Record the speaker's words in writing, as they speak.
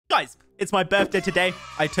Guys, it's my birthday today.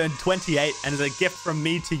 I turned 28, and as a gift from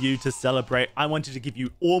me to you to celebrate, I wanted to give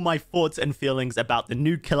you all my thoughts and feelings about the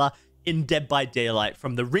new killer in Dead by Daylight.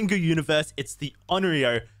 From the Ringu universe, it's the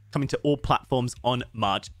Onryo, coming to all platforms on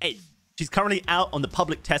March 8th. She's currently out on the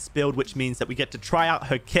public test build, which means that we get to try out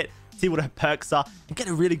her kit, see what her perks are, and get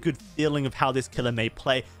a really good feeling of how this killer may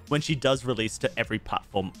play when she does release to every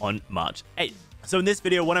platform on March 8th. So in this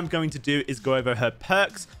video, what I'm going to do is go over her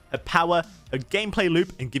perks, her power, her gameplay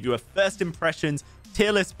loop, and give you a first impressions,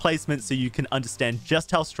 tier list placement so you can understand just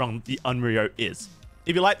how strong the Onryo is.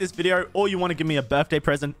 If you like this video or you want to give me a birthday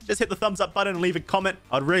present, just hit the thumbs up button and leave a comment.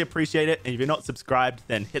 I'd really appreciate it. And if you're not subscribed,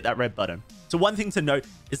 then hit that red button. So one thing to note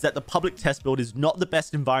is that the public test build is not the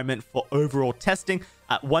best environment for overall testing.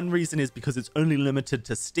 One reason is because it's only limited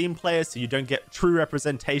to Steam players, so you don't get true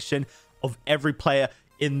representation of every player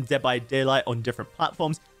in Dead by Daylight on different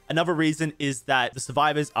platforms. Another reason is that the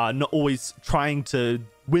survivors are not always trying to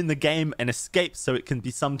win the game and escape, so it can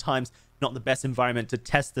be sometimes not the best environment to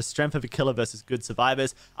test the strength of a killer versus good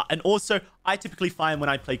survivors. And also, I typically find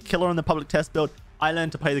when I play killer on the public test build, I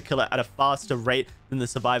learn to play the killer at a faster rate than the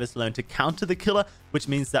survivors learn to counter the killer, which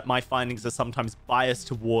means that my findings are sometimes biased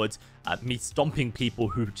towards me stomping people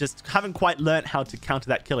who just haven't quite learned how to counter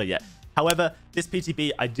that killer yet. However, this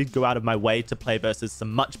PTB, I did go out of my way to play versus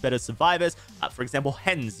some much better survivors. For example,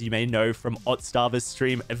 Hens, you may know from Otstarver's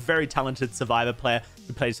stream, a very talented survivor player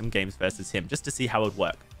who played some games versus him, just to see how it would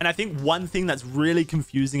work. And I think one thing that's really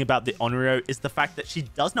confusing about the Onryo is the fact that she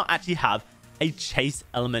does not actually have a chase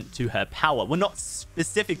element to her power. Well, not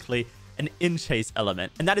specifically an in-chase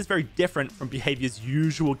element. And that is very different from Behavior's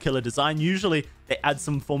usual killer design. Usually, they add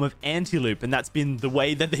some form of anti-loop, and that's been the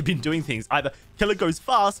way that they've been doing things. Either killer goes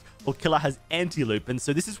fast or killer has anti-loop. And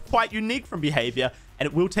so this is quite unique from Behavior, and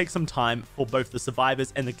it will take some time for both the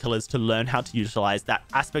survivors and the killers to learn how to utilize that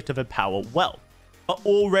aspect of her power well. But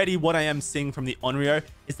already what I am seeing from the Onryo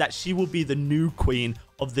is that she will be the new queen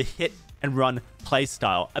of the hit and run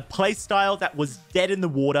playstyle. A playstyle that was dead in the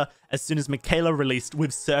water as soon as Michaela released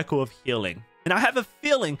with Circle of Healing. And I have a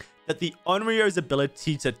feeling that the Onryo's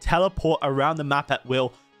ability to teleport around the map at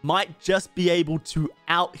will might just be able to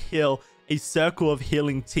out-heal a Circle of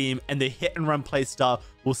Healing team, and the hit and run playstyle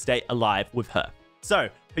will stay alive with her. So,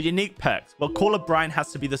 her unique perks. Well, Call of Brine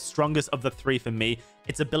has to be the strongest of the three for me.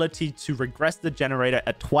 Its ability to regress the generator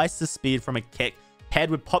at twice the speed from a kick, paired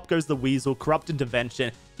with Pop Goes the Weasel, Corrupt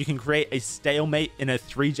Intervention, you can create a stalemate in a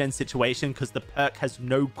 3-gen situation because the perk has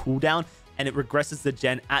no cooldown and it regresses the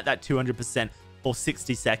gen at that 200% for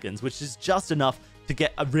 60 seconds, which is just enough to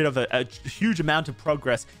get rid of a huge amount of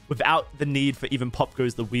progress without the need for even Pop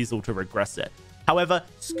Goes the Weasel to regress it. However,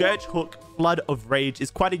 Scourge Hook Flood of Rage is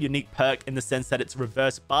quite a unique perk in the sense that it's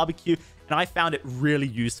reverse barbecue, and I found it really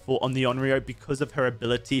useful on the Onryo because of her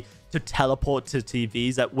ability to teleport to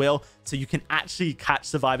TVs at will, so you can actually catch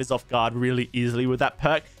survivors off guard really easily with that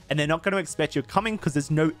perk, and they're not going to expect you're coming because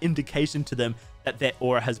there's no indication to them that their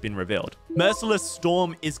aura has been revealed. Merciless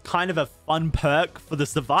Storm is kind of a fun perk for the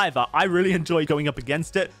survivor. I really enjoy going up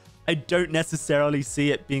against it. I don't necessarily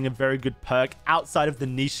see it being a very good perk outside of the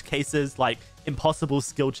niche cases like Impossible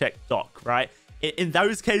Skill Check Doc, right? In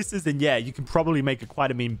those cases, then yeah, you can probably make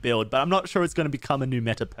quite a mean build, but I'm not sure it's going to become a new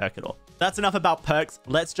meta perk at all. That's enough about perks.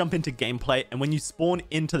 Let's jump into gameplay. And when you spawn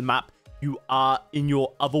into the map, you are in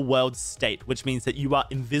your otherworld state, which means that you are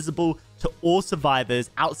invisible to all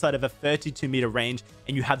survivors outside of a 32-meter range,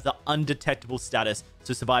 and you have the undetectable status,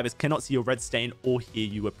 so survivors cannot see your red stain or hear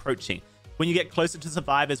you approaching. When you get closer to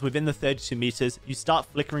survivors within the 32 meters, you start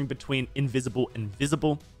flickering between invisible and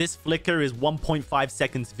visible. This flicker is 1.5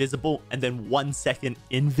 seconds visible and then 1 second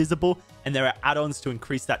invisible, and there are add-ons to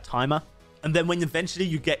increase that timer. And then when eventually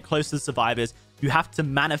you get close to survivors, you have to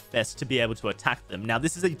manifest to be able to attack them. Now,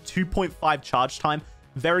 this is a 2.5 charge time,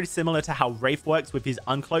 very similar to how Wraith works with his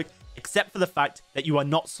uncloak, except for the fact that you are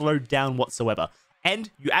not slowed down whatsoever.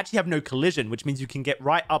 And you actually have no collision, which means you can get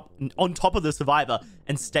right up on top of the survivor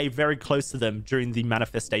and stay very close to them during the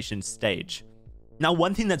manifestation stage. Now,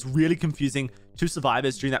 one thing that's really confusing to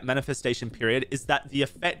survivors during that manifestation period is that the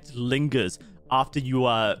effect lingers after you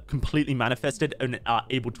are completely manifested and are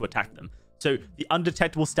able to attack them. So the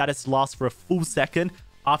undetectable status lasts for a full second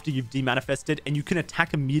after you've demanifested, and you can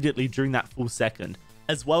attack immediately during that full second,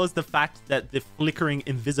 as well as the fact that the flickering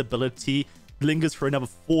invisibility lingers for another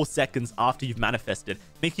 4 seconds after you've manifested,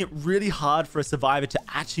 making it really hard for a survivor to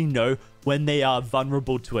actually know when they are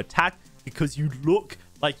vulnerable to attack because you look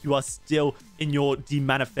like you are still in your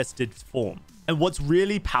demanifested form. And what's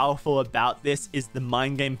really powerful about this is the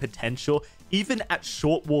mind game potential, even at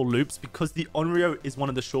short wall loops, because the Onryo is one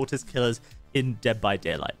of the shortest killers in Dead by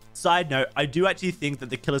Daylight. Side note, I do actually think that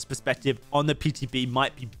the killer's perspective on the PTB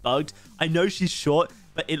might be bugged. I know she's short,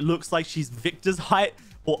 but it looks like she's Victor's height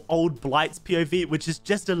or Old Blight's POV, which is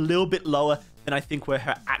just a little bit lower than I think where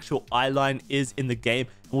her actual eye line is in the game.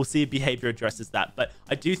 And we'll see if behavior addresses that. But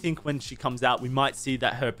I do think when she comes out, we might see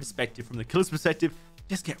that her perspective from the killer's perspective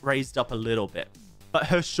just get raised up a little bit. But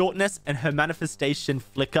her shortness and her manifestation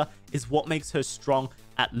flicker is what makes her strong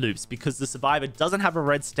at loops, because the survivor doesn't have a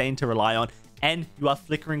red stain to rely on, and you are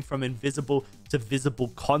flickering from invisible to visible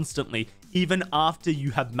constantly, even after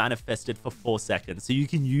you have manifested for 4 seconds. So you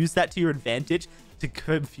can use that to your advantage to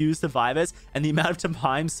confuse survivors, and the amount of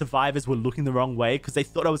times survivors were looking the wrong way because they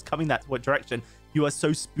thought I was coming that direction. You are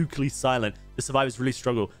so spookily silent, the survivors really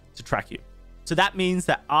struggle to track you. So that means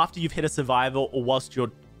that after you've hit a survivor, or whilst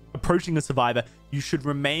you're approaching a survivor, you should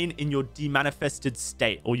remain in your demanifested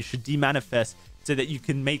state, or you should demanifest, so that you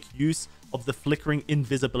can make use of the flickering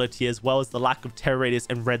invisibility as well as the lack of terror radius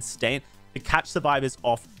and red stain to catch survivors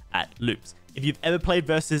off at loops. If you've ever played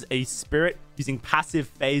versus a spirit using passive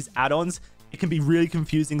phase add-ons, it can be really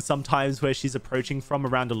confusing sometimes where she's approaching from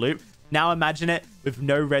around a loop. Now imagine it with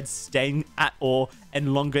no red stain at all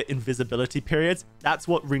and longer invisibility periods. That's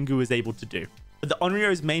what Ringu is able to do. But the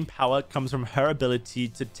Onryo's main power comes from her ability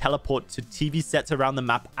to teleport to TV sets around the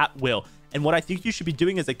map at will. And what I think you should be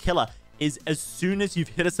doing as a killer is, as soon as you've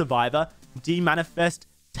hit a survivor, demanifest,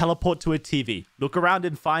 teleport to a TV. Look around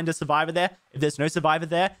and find a survivor there. If there's no survivor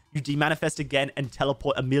there, you demanifest again and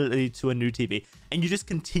teleport immediately to a new TV. And you just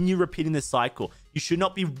continue repeating this cycle. You should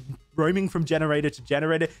not be roaming from generator to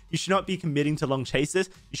generator. You should not be committing to long chases.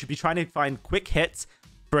 You should be trying to find quick hits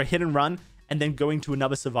for a hit and run, and then going to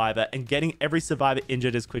another survivor and getting every survivor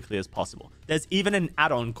injured as quickly as possible. There's even an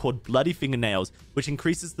add-on called Bloody Fingernails, which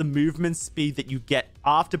increases the movement speed that you get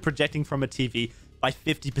after projecting from a TV by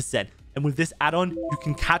 50%. And with this add-on, you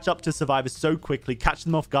can catch up to survivors so quickly, catch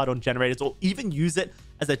them off guard on generators, or even use it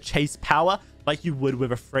as a chase power like you would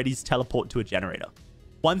with a Freddy's teleport to a generator.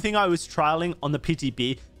 One thing I was trialing on the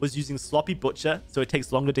PTB was using Sloppy Butcher, so it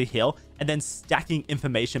takes longer to heal, and then stacking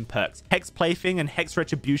information perks. Hex Plaything and Hex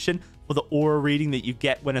Retribution for the aura reading that you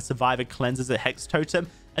get when a survivor cleanses a Hex Totem,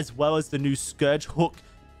 as well as the new Scourge Hook,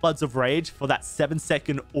 Floods of Rage for that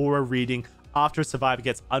 7-second aura reading after a survivor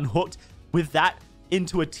gets unhooked. With that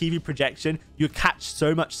into a TV projection, you catch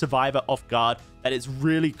so much survivor off guard that it's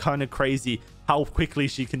really kind of crazy how quickly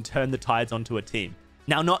she can turn the tides onto a team.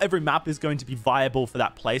 Now, not every map is going to be viable for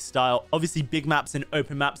that playstyle. Obviously, big maps and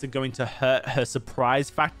open maps are going to hurt her surprise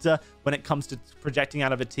factor when it comes to projecting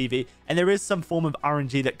out of a TV. And there is some form of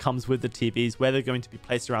RNG that comes with the TVs where they're going to be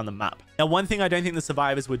placed around the map. Now, one thing I don't think the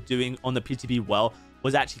survivors were doing on the PTB well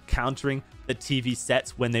was actually countering the TV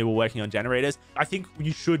sets when they were working on generators. I think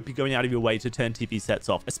you should be going out of your way to turn TV sets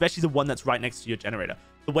off, especially the one that's right next to your generator.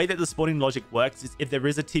 The way that the spawning logic works is if there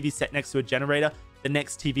is a TV set next to a generator, the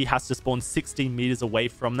next TV has to spawn 16 meters away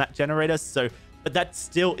from that generator. But that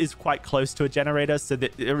still is quite close to a generator. So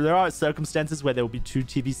that there are circumstances where there will be 2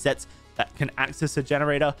 TV sets that can access a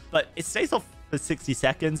generator, but it stays off for 60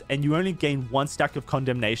 seconds and you only gain 1 stack of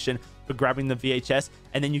condemnation for grabbing the VHS,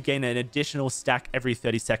 and then you gain an additional stack every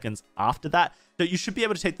 30 seconds after that. So you should be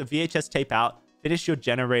able to take the VHS tape out, finish your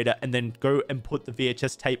generator, and then go and put the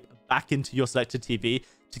VHS tape back into your selected TV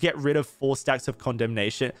to get rid of 4 stacks of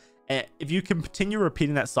condemnation. And if you can continue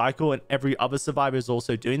repeating that cycle and every other survivor is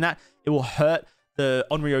also doing that, it will hurt the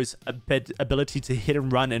Onryo's ability to hit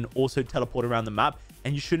and run and also teleport around the map,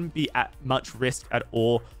 and you shouldn't be at much risk at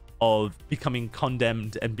all of becoming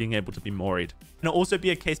condemned and being able to be moried. And it'll also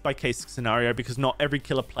be a case-by-case scenario because not every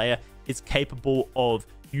killer player is capable of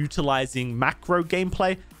utilizing macro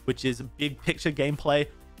gameplay, which is big picture gameplay,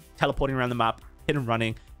 teleporting around the map, hit and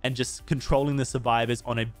running, and just controlling the survivors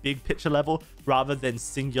on a big picture level rather than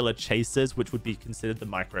singular chasers, which would be considered the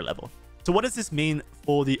micro level. So what does this mean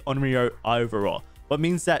for the Onryo overall? Well, it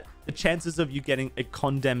means that the chances of you getting a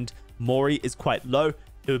condemned Mori is quite low.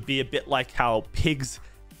 It would be a bit like how pigs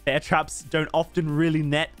bear traps don't often really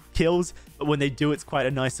net kills, but when they do, it's quite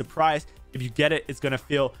a nice surprise. If you get it, it's going to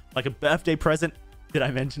feel like a birthday present. Did I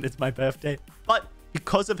mention it's my birthday? But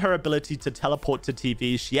because of her ability to teleport to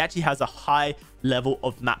TVs, she actually has a high level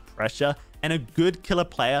of map pressure, and a good killer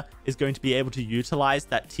player is going to be able to utilize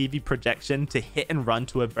that TV projection to hit and run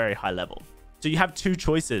to a very high level. So you have 2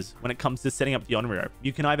 choices when it comes to setting up the Onryo.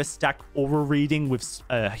 You can either stack aura reading with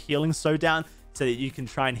healing slowdown so that you can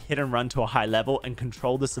try and hit and run to a high level and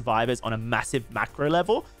control the survivors on a massive macro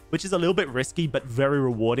level, which is a little bit risky but very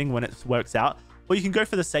rewarding when it works out. Or you can go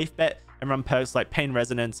for the safe bet and run perks like Pain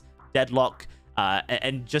Resonance, Deadlock,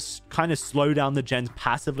 and just kind of slow down the gens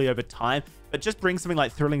passively over time, but just bring something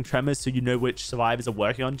like Thrilling Tremors so you know which survivors are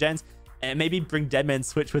working on gens. And maybe bring Deadman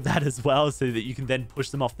Switch with that as well, so that you can then push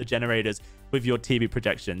them off the generators with your TB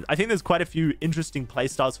projections. I think there's quite a few interesting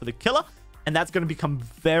playstyles for the killer, and that's going to become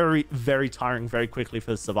very, very tiring very quickly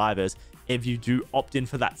for the survivors if you do opt in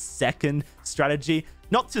for that second strategy.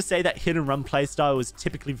 Not to say that hit and run playstyle is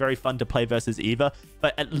typically very fun to play versus either,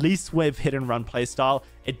 but at least with hit and run playstyle,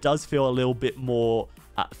 it does feel a little bit more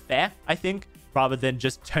fair, I think, rather than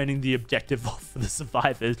just turning the objective off for the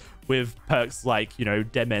survivors with perks like, you know,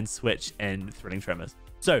 Deadman Switch and Thrilling Tremors.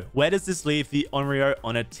 So where does this leave the Onryo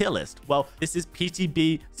on a tier list? Well, this is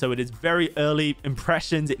PTB, so it is very early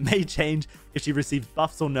impressions. It may change if she receives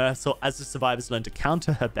buffs or nerfs or as the survivors learn to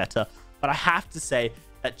counter her better. But I have to say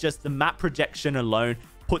that just the map projection alone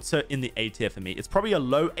puts her in the A tier for me. It's probably a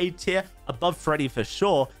low A tier, above Freddy for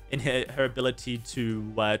sure, in her ability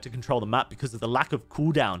to control the map because of the lack of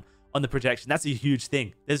cooldown on the projection. That's a huge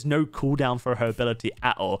thing. There's no cooldown for her ability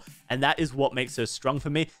at all. And that is what makes her strong for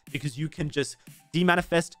me, because you can just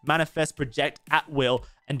demanifest, manifest, project at will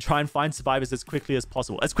and try and find survivors as quickly as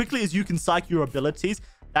possible. As quickly as you can psych your abilities,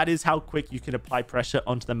 that is how quick you can apply pressure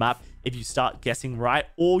onto the map if you start guessing right,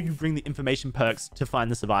 or you bring the information perks to find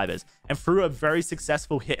the survivors. And through a very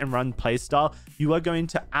successful hit and run playstyle, you are going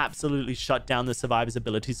to absolutely shut down the survivors'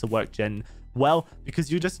 abilities to work gen well,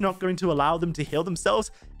 because you're just not going to allow them to heal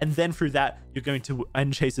themselves. And then through that, you're going to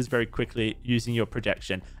end chasers very quickly using your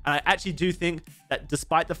projection. And I actually do think that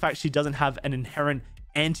despite the fact she doesn't have an inherent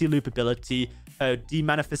anti-loop ability, her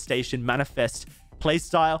demanifestation, manifest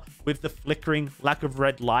playstyle with the flickering lack of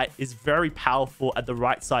red light is very powerful at the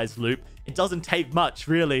right size loop. It doesn't take much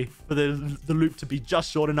really for the loop to be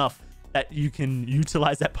just short enough that you can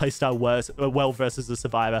utilize that playstyle well versus the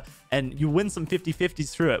survivor, and you win some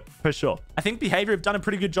 50-50s through it for sure. I think Behavior have done a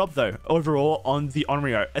pretty good job though overall on the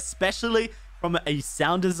Onryo, especially from a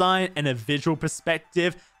sound design and a visual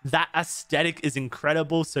perspective. That aesthetic is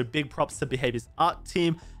incredible, so big props to Behavior's art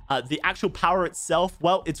team. The actual power itself,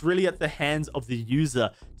 well, it's really at the hands of the user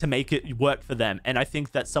to make it work for them. And I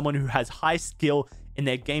think that someone who has high skill in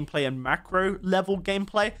their gameplay and macro level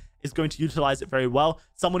gameplay is going to utilize it very well.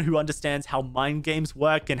 Someone who understands how mind games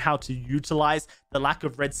work and how to utilize the lack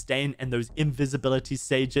of red stain and those invisibility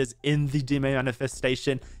stages in the demon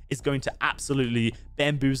manifestation is going to absolutely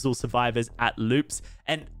bamboozle survivors at loops.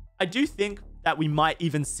 And I do think that we might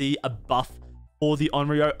even see a buff for the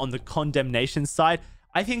Onryo on the condemnation side.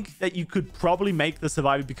 I think that you could probably make the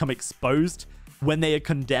survivor become exposed when they are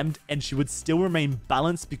condemned, and she would still remain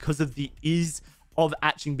balanced because of the ease of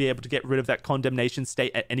actually being able to get rid of that condemnation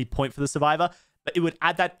state at any point for the survivor. But it would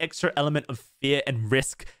add that extra element of fear and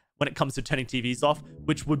risk when it comes to turning TVs off,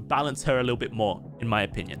 which would balance her a little bit more, in my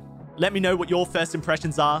opinion. Let me know what your first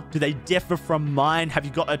impressions are. Do they differ from mine? Have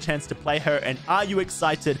you got a chance to play her? And are you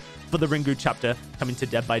excited for the Ringu chapter coming to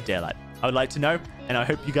Dead by Daylight? I would like to know, and I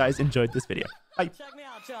hope you guys enjoyed this video. Bye. Check me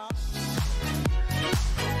out, y'all.